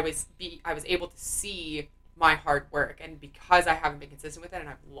I was able to see my hard work, and because I haven't been consistent with it and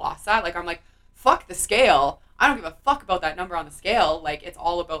I've lost that, like I'm like, fuck the scale. I don't give a fuck about that number on the scale. Like it's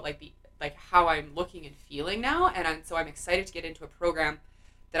all about like how I'm looking and feeling now, and so I'm excited to get into a program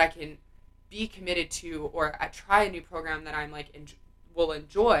that I can be committed to, or try a new program that I'm like will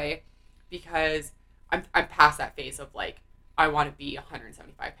enjoy, because I'm past that phase of like I want to be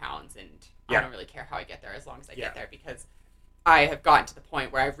 175 pounds and I don't really care how I get there as long as I get there, because I have gotten to the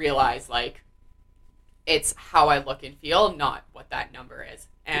point where I realize like it's how I look and feel, not what that number is.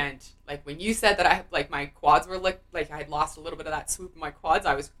 And like when you said that I like my quads were like I had lost a little bit of that swoop in my quads,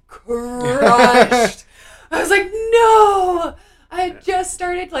 I was crushed. I was like, no, I had just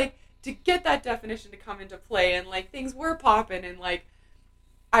started like to get that definition to come into play, and like things were popping, and like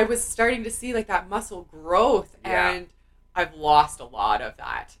I was starting to see like that muscle growth, and I've lost a lot of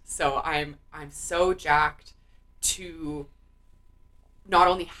that. So I'm so jacked to not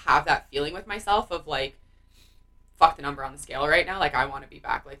only have that feeling with myself of like, fuck the number on the scale right now. Like I want to be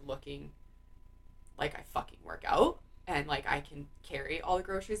back like looking like I fucking work out and like I can carry all the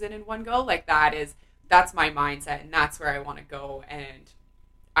groceries in one go. Like that's my mindset, and that's where I want to go. And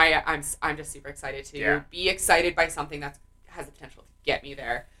I'm just super excited to be excited by something that has the potential to get me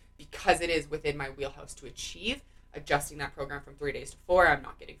there, because it is within my wheelhouse to achieve. Adjusting that program from 3 days to 4, I'm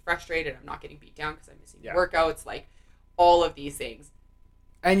not getting frustrated. I'm not getting beat down because I'm missing workouts. Like all of these things.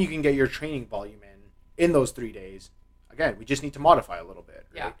 And you can get your training volume in those 3 days. Again, we just need to modify a little bit,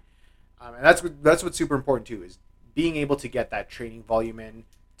 right? And that's what's super important too, is being able to get that training volume in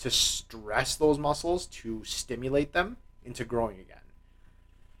to stress those muscles, to stimulate them into growing again.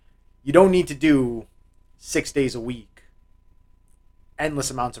 You don't need to do 6 days a week,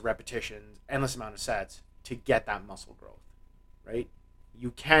 endless amounts of repetitions, endless amount of sets to get that muscle growth, right? You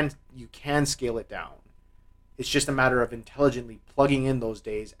can scale it down. It's just a matter of intelligently plugging in those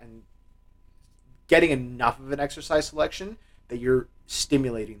days and getting enough of an exercise selection that you're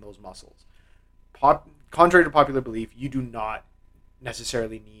stimulating those muscles. Contrary to popular belief, you do not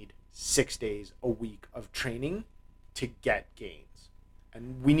necessarily need 6 days a week of training to get gains.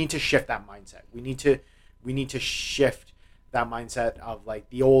 And we need to shift that mindset. We need to shift that mindset of like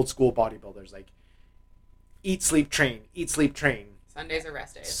the old school bodybuilders, like eat, sleep, train, eat, sleep, train. Sundays are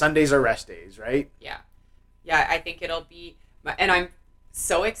rest days. Sundays are rest days, right? Yeah. Yeah, I think it'll be, and I'm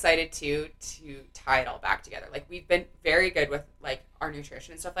so excited to tie it all back together. Like we've been very good with like our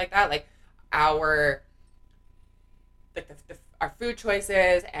nutrition and stuff like that. Like our our food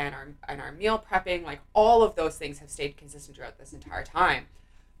choices and our meal prepping, like all of those things have stayed consistent throughout this entire time.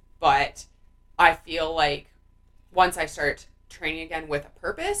 But I feel like once I start training again with a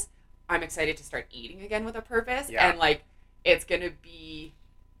purpose, I'm excited to start eating again with a purpose. Yeah. And like it's gonna be,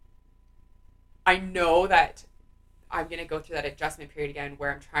 I know that I'm going to go through that adjustment period again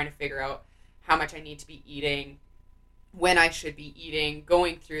where I'm trying to figure out how much I need to be eating, when I should be eating,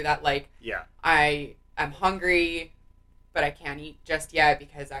 going through that, like, I am hungry, but I can't eat just yet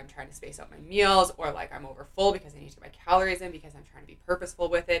because I'm trying to space out my meals, or like I'm over full because I need to get my calories in because I'm trying to be purposeful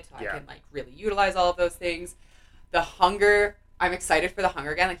with it so I can like really utilize all of those things. The hunger, I'm excited for the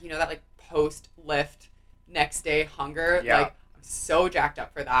hunger again. Like, you know, that like post lift next day hunger, like I'm so jacked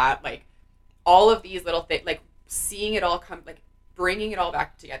up for that. Like all of these little things, like seeing it all come, like bringing it all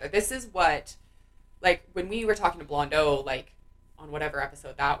back together. This is what, like when we were talking to Blondo, like on whatever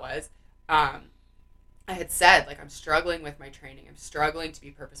episode that was, I had said, like, I'm struggling with my training. I'm struggling to be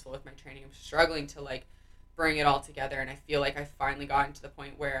purposeful with my training. I'm struggling to, like, bring it all together. And I feel like I've finally gotten to the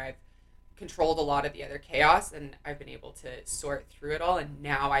point where I've controlled a lot of the other chaos, and I've been able to sort through it all, and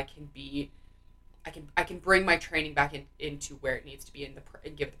now I can bring my training back into where it needs to be and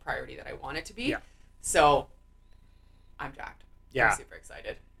give it the priority that I want it to be. Yeah. So I'm jacked. Yeah. I'm super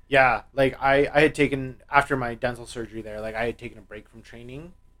excited. Yeah, like I had taken, after my dental surgery there, like I had taken a break from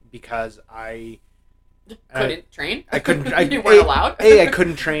training because I couldn't train. I couldn't. You weren't allowed. I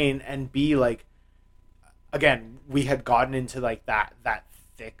couldn't train, and B, like, again, we had gotten into like that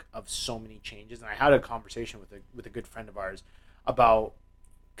thick of so many changes, and I had a conversation with a good friend of ours about,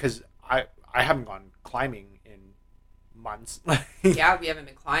 because I haven't gone climbing in months. Yeah, we haven't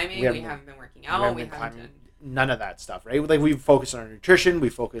been climbing. We haven't been working out. We haven't done none of that stuff, right? Like, we focused on our nutrition, we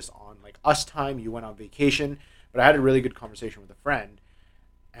focused on like us time. You went on vacation, but I had a really good conversation with a friend,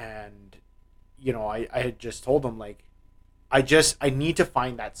 and you know, I had just told him, like, I need to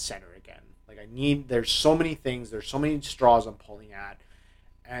find that center again. Like, there's so many things, there's so many straws I'm pulling at,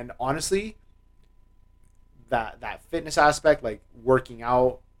 and honestly, that fitness aspect, like working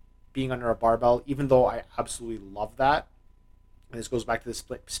out, being under a barbell, even though I absolutely love that. And this goes back to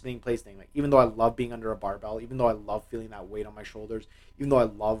the spinning plates thing. Like, even though I love being under a barbell, even though I love feeling that weight on my shoulders, even though I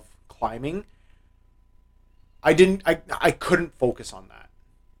love climbing, I couldn't focus on that.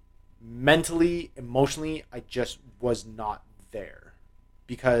 Mentally, emotionally, I just was not there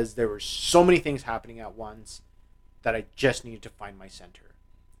because there were so many things happening at once that I just needed to find my center.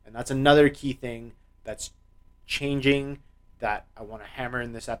 And that's another key thing that's changing that I want to hammer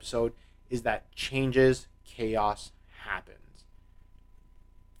in this episode, is that changes, chaos happens.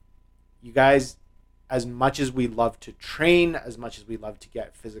 You guys, as much as we love to train, as much as we love to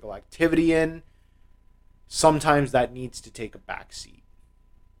get physical activity in, sometimes that needs to take a back seat.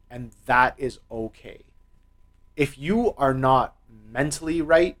 And that is okay. If you are not mentally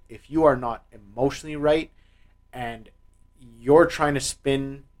right, if you are not emotionally right, and you're trying to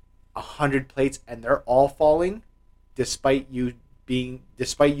spin 100 plates and they're all falling, despite you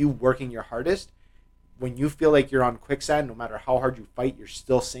working your hardest, when you feel like you're on quicksand, no matter how hard you fight, you're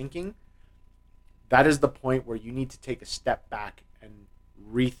still sinking. That is the point where you need to take a step back and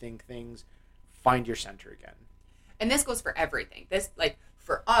rethink things, find your center again. And this goes for everything. This, like,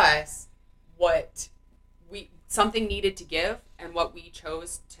 for us, something needed to give, and what we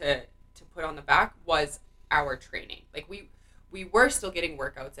chose to put on the back was our training. Like, we were still getting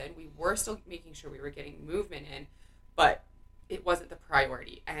workouts in, we were still making sure we were getting movement in, but it wasn't the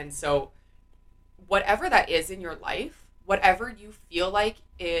priority. And so whatever that is in your life, whatever you feel like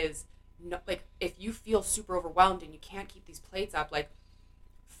is not, like, if you feel super overwhelmed and you can't keep these plates up, like,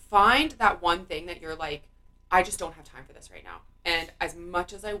 find that one thing that you're like, I just don't have time for this right now. And as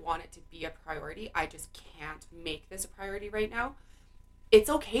much as I want it to be a priority, I just can't make this a priority right now. It's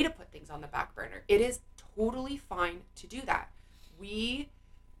okay to put things on the back burner. It is totally fine to do that. We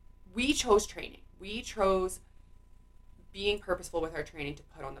chose training. We chose being purposeful with our training to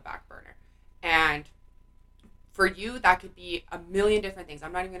put on the back burner. And for you, that could be a million different things.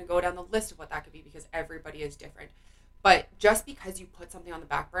 I'm not even going to go down the list of what that could be because everybody is different. But just because you put something on the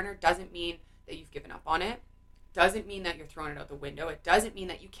back burner doesn't mean that you've given up on it. Doesn't mean that you're throwing it out the window. It doesn't mean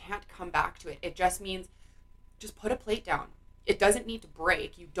that you can't come back to it. It just means just put a plate down. It doesn't need to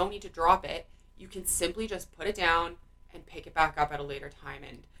break. You don't need to drop it. You can simply just put it down and pick it back up at a later time.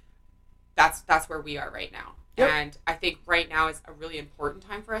 And that's where we are right now. Yep. And I think right now is a really important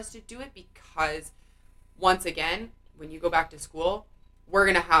time for us to do it because, once again, when you go back to school, we're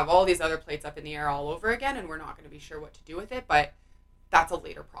going to have all these other plates up in the air all over again, and we're not going to be sure what to do with it, but that's a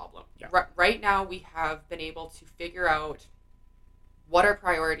later problem. Yeah. Right now, we have been able to figure out what our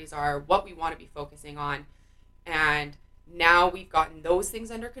priorities are, what we want to be focusing on, and now we've gotten those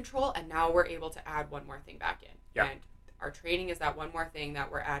things under control, and now we're able to add one more thing back in. Yeah. And our training is that one more thing that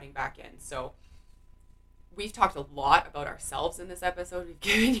we're adding back in. So we've talked a lot about ourselves in this episode. We've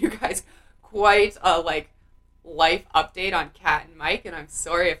given you guys quite a life update on Kat and Mike, and I'm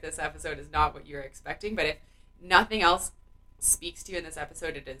sorry if this episode is not what you're expecting, but if nothing else speaks to you in this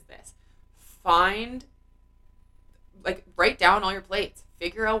episode, it is this. Write down all your plates.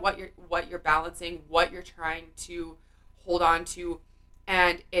 Figure out what you're balancing, what you're trying to hold on to,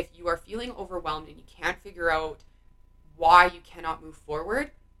 and if you are feeling overwhelmed and you can't figure out why you cannot move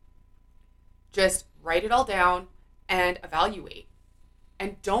forward, just write it all down and evaluate.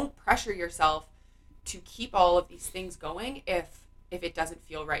 And don't pressure yourself to keep all of these things going if it doesn't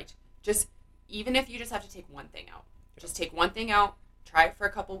feel right. Just, even if you just have to take one thing out. Just take one thing out, try it for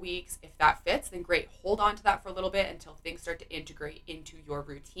a couple weeks. If that fits, then great. Hold on to that for a little bit until things start to integrate into your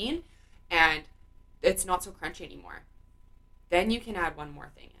routine and it's not so crunchy anymore. Then you can add one more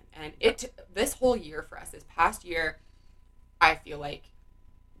thing in. And this whole year for us, this past year, I feel like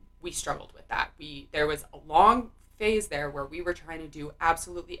we struggled with that. There was a long phase there where we were trying to do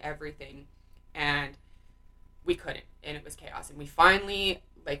absolutely everything, and we couldn't, and it was chaos. And we finally,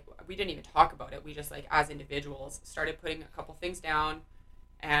 like, we didn't even talk about it. We just, like, as individuals, started putting a couple things down,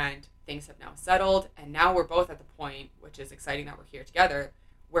 and things have now settled. And now we're both at the point, which is exciting that we're here together,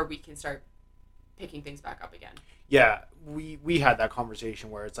 where we can start picking things back up again. Yeah, we had that conversation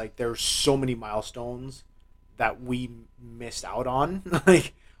where it's like there's so many milestones that we missed out on,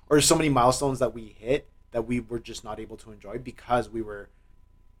 like, or so many milestones that we hit that we were just not able to enjoy because we were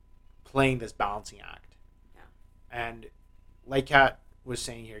playing this balancing act. Yeah. And like Kat was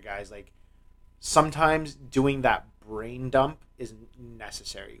saying here, guys, like, sometimes doing that brain dump is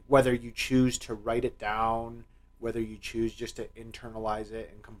necessary. Whether you choose to write it down, whether you choose just to internalize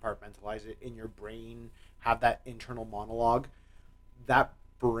it and compartmentalize it in your brain, have that internal monologue, that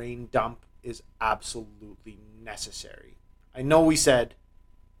brain dump is absolutely necessary. I know we said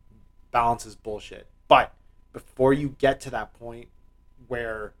balance is bullshit, but before you get to that point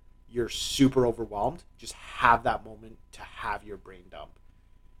where you're super overwhelmed, just have that moment to have your brain dump,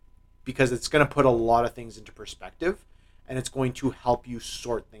 because it's going to put a lot of things into perspective, and it's going to help you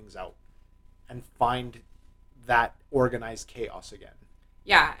sort things out and find that organized chaos again.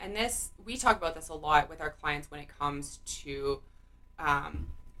 Yeah, and we talk about this a lot with our clients when it comes to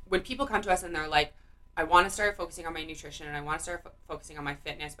when people come to us and they're like, I want to start focusing on my nutrition and I want to start focusing on my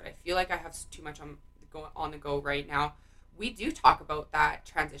fitness, but I feel like I have too much on the go right now. We do talk about that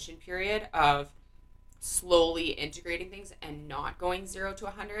transition period of slowly integrating things and not going 0 to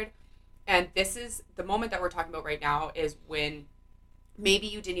 100. And this is the moment that we're talking about right now, is when maybe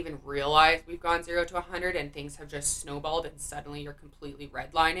you didn't even realize we've gone 0 to 100 and things have just snowballed and suddenly you're completely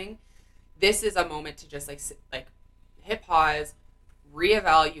redlining. This is a moment to just like hit pause,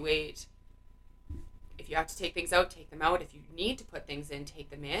 reevaluate. If you have to take things out, take them out. If you need to put things in, take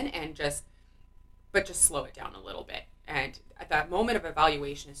them in, and just slow it down a little bit. And at that moment of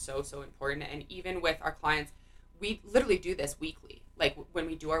evaluation is so, so important. And even with our clients, we literally do this weekly. Like when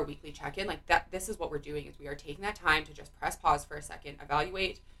we do our weekly check-in, like that, this is what we're doing, is we are taking that time to just press pause for a second,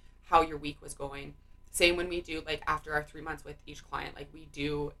 evaluate how your week was going. Same when we do, like, after our 3 months with each client, like we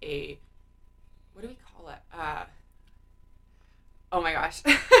do what do we call it? Oh my gosh.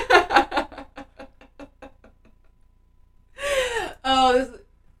 Oh, this is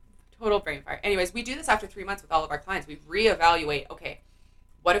total brain fire. Anyways, we do this after 3 months with all of our clients. We reevaluate, okay,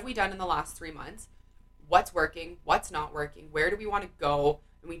 what have we done in the last 3 months? What's working? What's not working? Where do we want to go?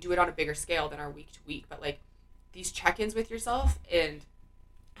 And we do it on a bigger scale than our week to week. But like these check-ins with yourself and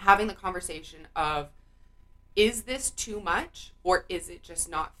having the conversation of, is this too much or is it just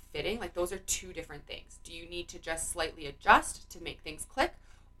not fitting? Like those are two different things. Do you need to just slightly adjust to make things click,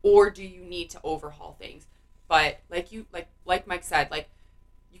 or do you need to overhaul things? But like Mike said, like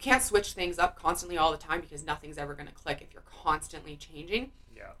you can't switch things up constantly all the time because nothing's ever going to click if you're constantly changing.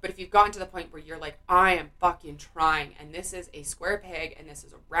 Yeah. But if you've gotten to the point where you're like, I am fucking trying and this is a square peg and this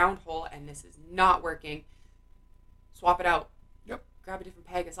is a round hole and this is not working, swap it out. Yep. Grab a different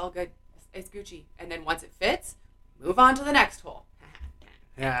peg. It's all good. It's Gucci. And then once it fits, move on to the next hole.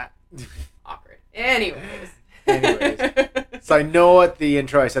 Yeah. Awkward. Anyways. So I know at the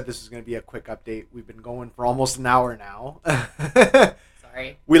intro I said this was going to be a quick update. We've been going for almost an hour now.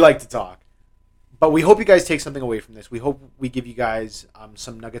 Sorry. We like to talk. But we hope you guys take something away from this. We hope we give you guys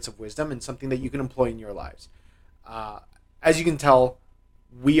some nuggets of wisdom and something that you can employ in your lives. As you can tell,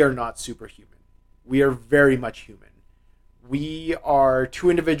 we are not superhuman. We are very much human. We are two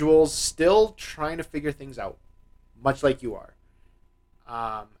individuals still trying to figure things out, much like you are.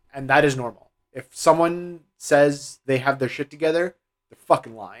 And that is normal. If someone says they have their shit together, they're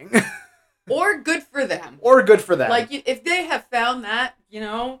fucking lying. Or good for them. Like, if they have found that,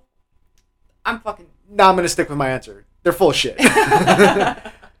 I'm fucking... No, I'm going to stick with my answer. They're full of shit.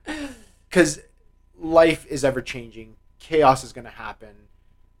 Because life is ever changing. Chaos is going to happen.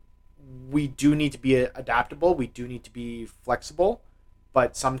 We do need to be adaptable. We do need to be flexible.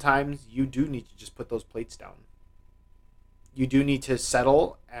 But sometimes you do need to just put those plates down. You do need to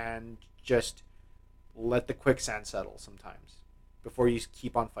settle and just let the quicksand settle sometimes before you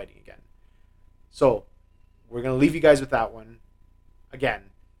keep on fighting again. So we're going to leave you guys with that one. Again,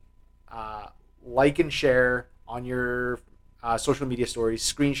 like and share on your social media stories.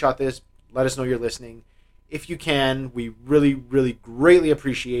 Screenshot this. Let us know you're listening. If you can, we really, really greatly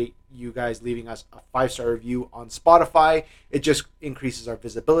appreciate you guys leaving us a 5-star review on Spotify. It just increases our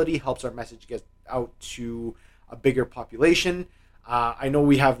visibility, helps our message get out to a bigger population. I know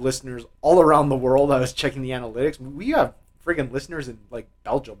we have listeners all around the world. I was checking the analytics. We have friggin' listeners in like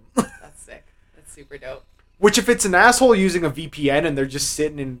Belgium. That's sick. That's super dope. Which if it's an asshole using a VPN and they're just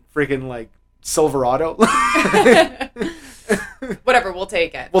sitting in freaking like Silverado, whatever, we'll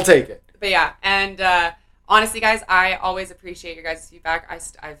take it. We'll take it. But yeah, and honestly, guys, I always appreciate your guys' feedback.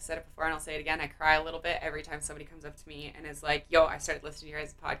 I've said it before and I'll say it again. I cry a little bit every time somebody comes up to me and is like, yo, I started listening to your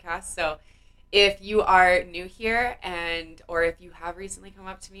guys' podcast. So if you are new here or if you have recently come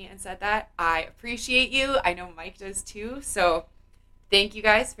up to me and said that, I appreciate you. I know Mike does too. So thank you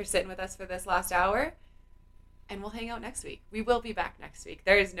guys for sitting with us for this last hour. And we'll hang out next week. We will be back next week.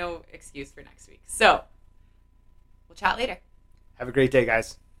 There is no excuse for next week. So we'll chat later. Have a great day,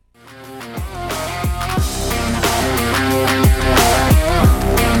 guys.